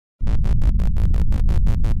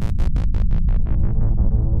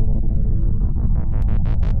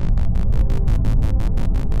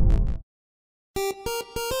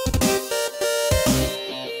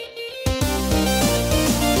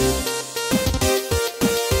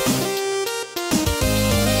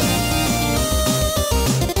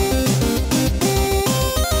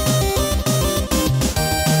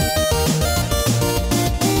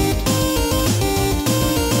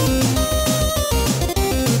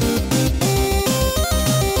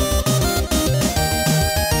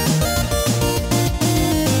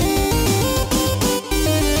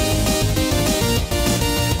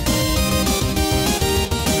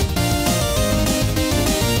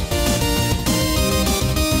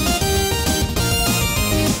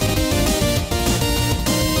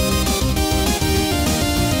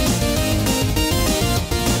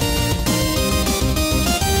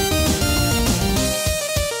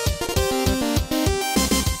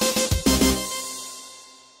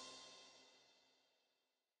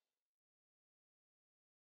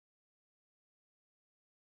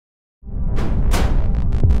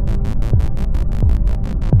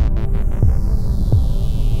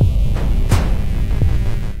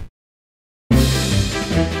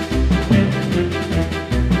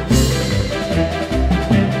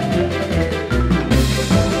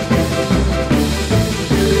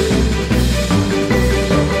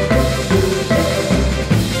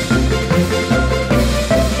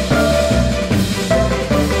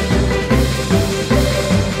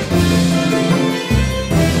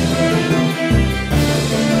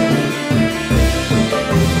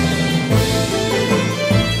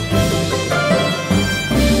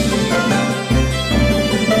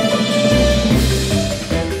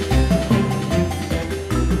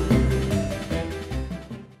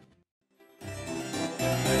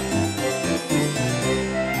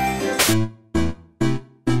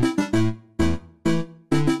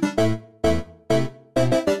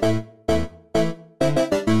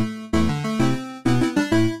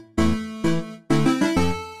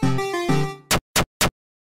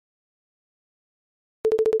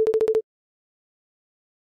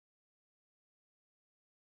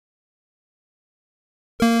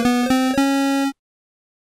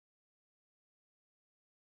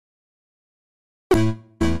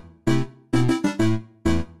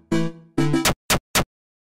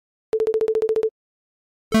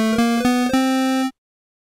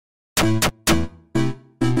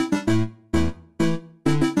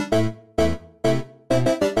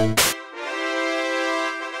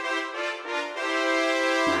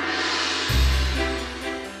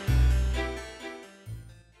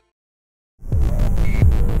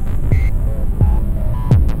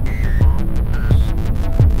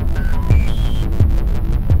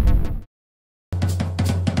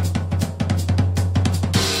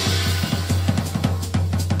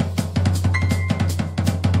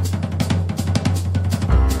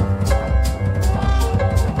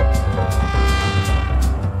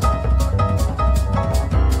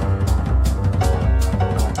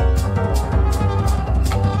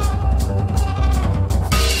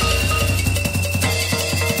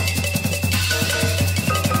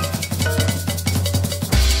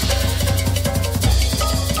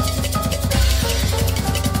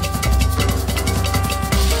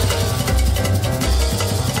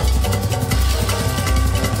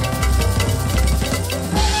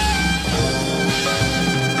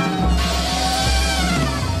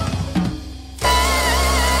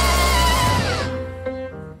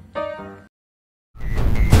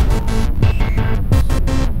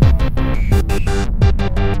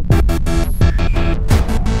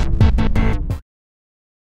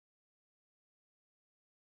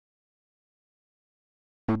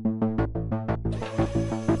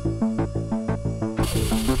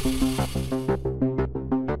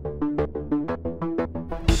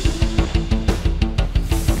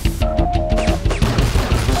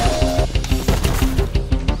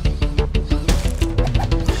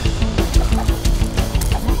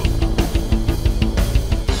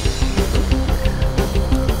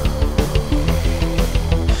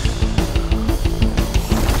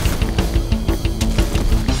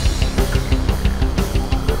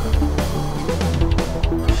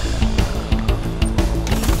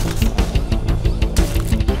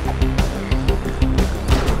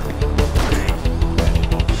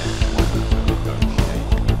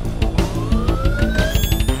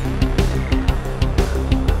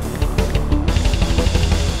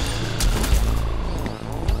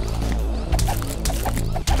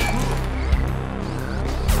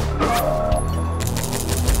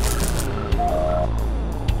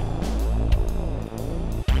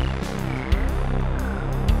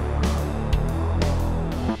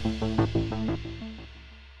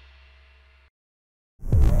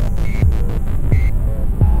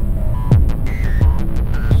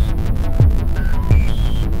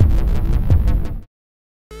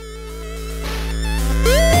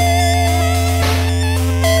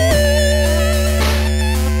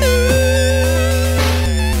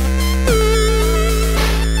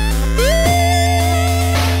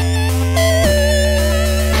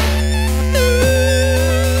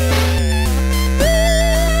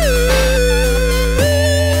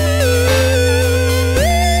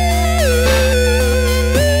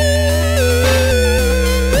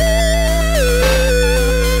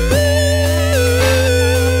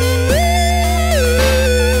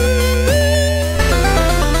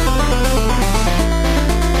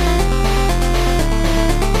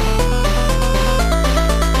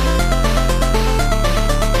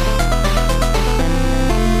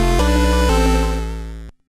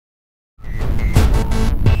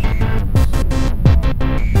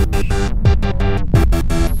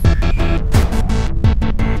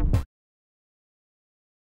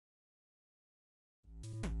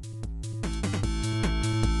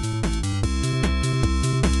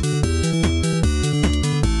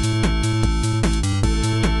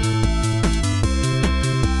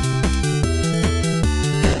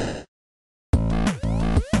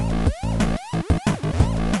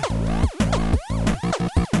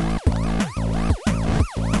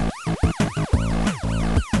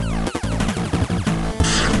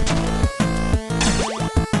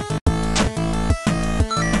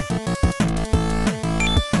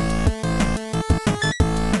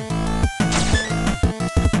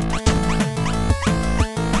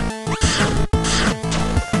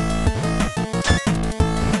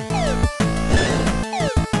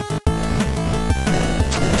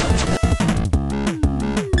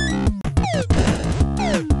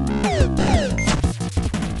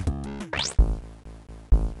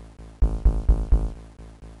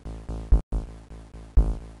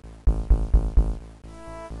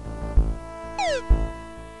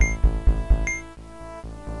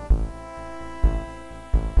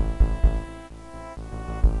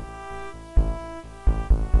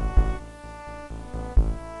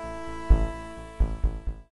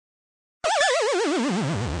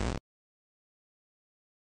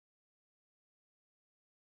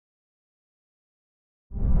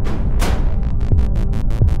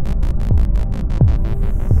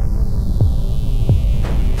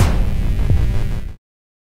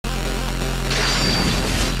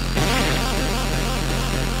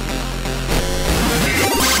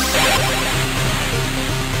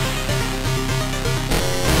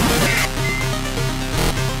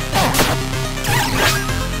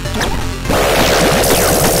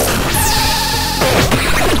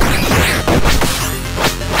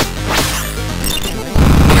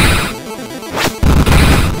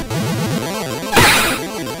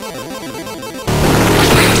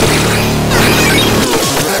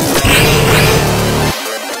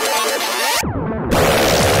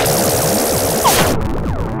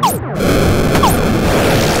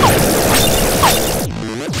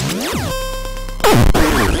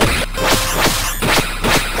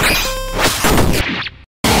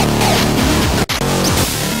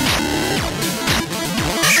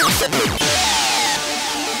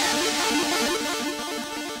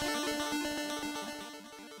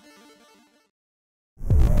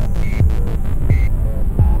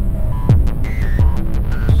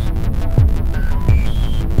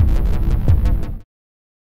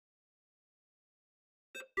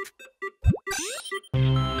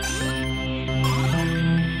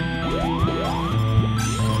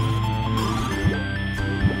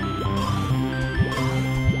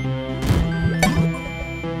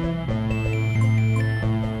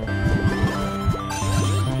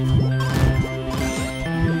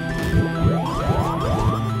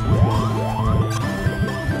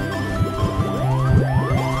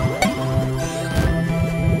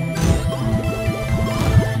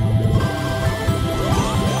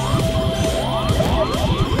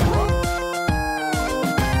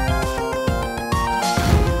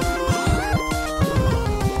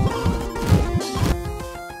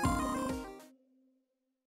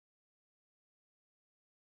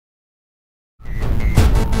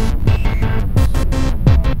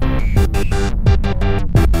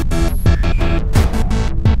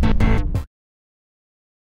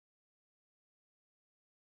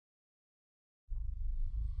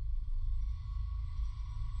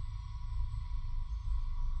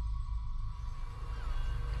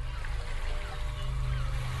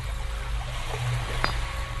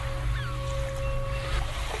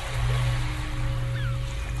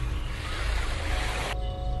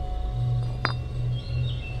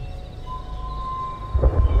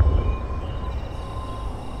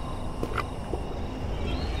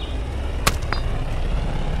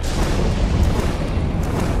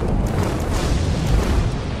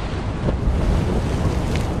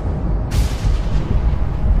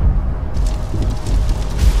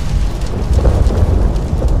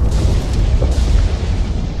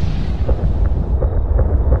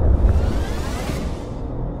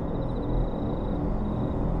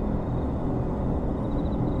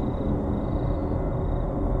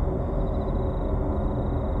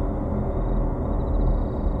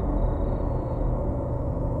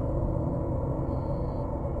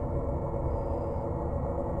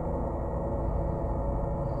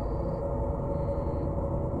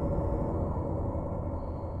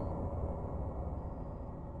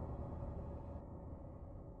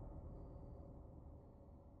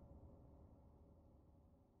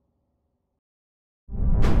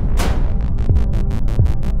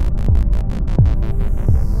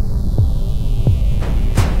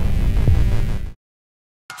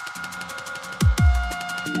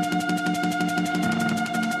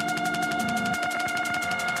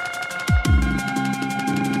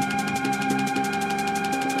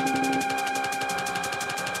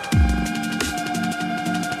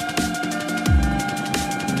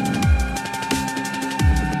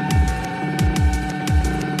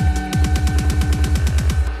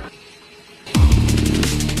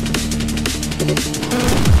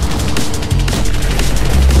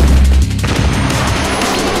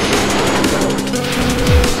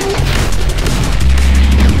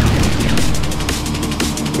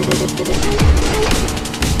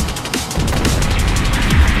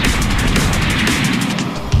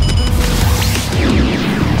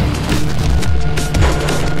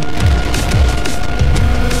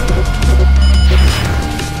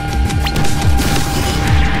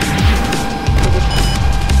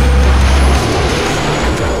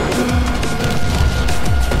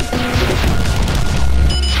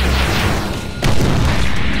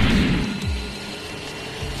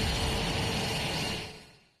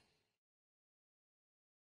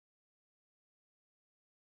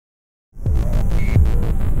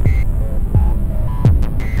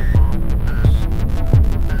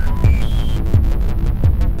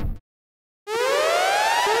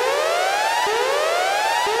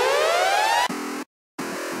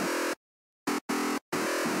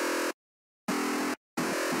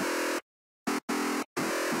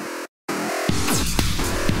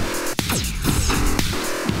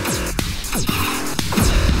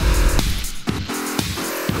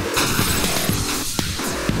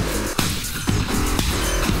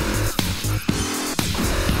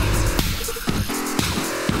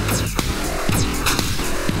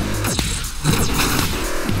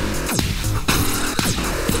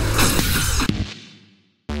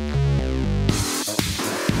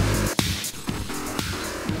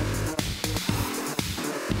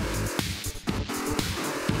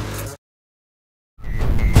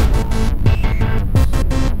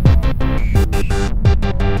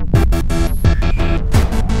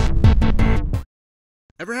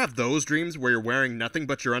Ever have those dreams where you're wearing nothing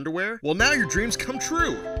but your underwear? Well, now your dreams come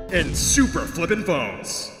true in super flippin'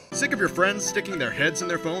 phones. Sick of your friends sticking their heads in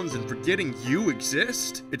their phones and forgetting you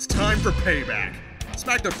exist? It's time for payback.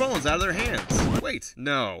 Smack their phones out of their hands. Wait,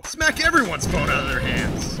 no. Smack everyone's phone out of their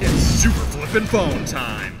hands. It's super flippin' phone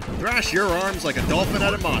time. Thrash your arms like a dolphin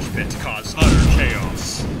at a mosh pit to cause utter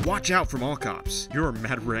chaos. Watch out for mall cops. Your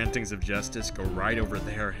mad rantings of justice go right over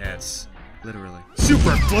their heads. Literally.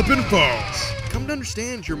 Super flippin' phones! Come to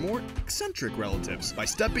understand your more eccentric relatives by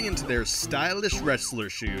stepping into their stylish wrestler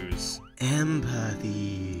shoes.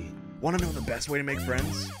 Empathy. Want to know the best way to make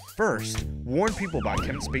friends? First, warn people about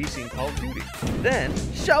Kevin Spacey in Call of Duty. Then,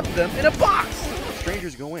 shove them in a box!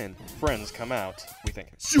 Strangers go in, friends come out. We think,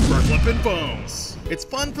 super flippin' phones! It's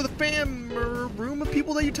fun for the room of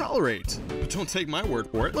people that you tolerate. But don't take my word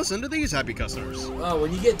for it. Listen to these happy customers. Oh,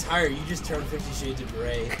 when you get tired, you just turn 50 Shades of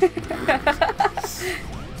Grey.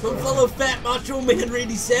 Come follow Fat Macho Man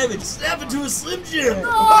Randy Savage. Snap into a Slim Jim.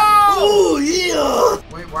 Oh, yeah!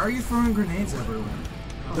 Wait, why are you throwing grenades everywhere?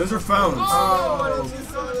 Those are phones.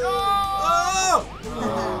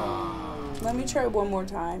 Let me try one more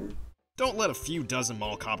time. Don't let a few dozen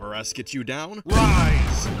mall cop arrests get you down.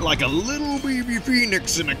 Rise like a little baby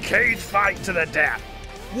phoenix in a cage fight to the death.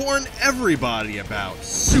 Warn everybody about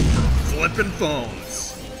super flippin'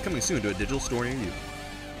 phones. Coming soon to a digital store near you.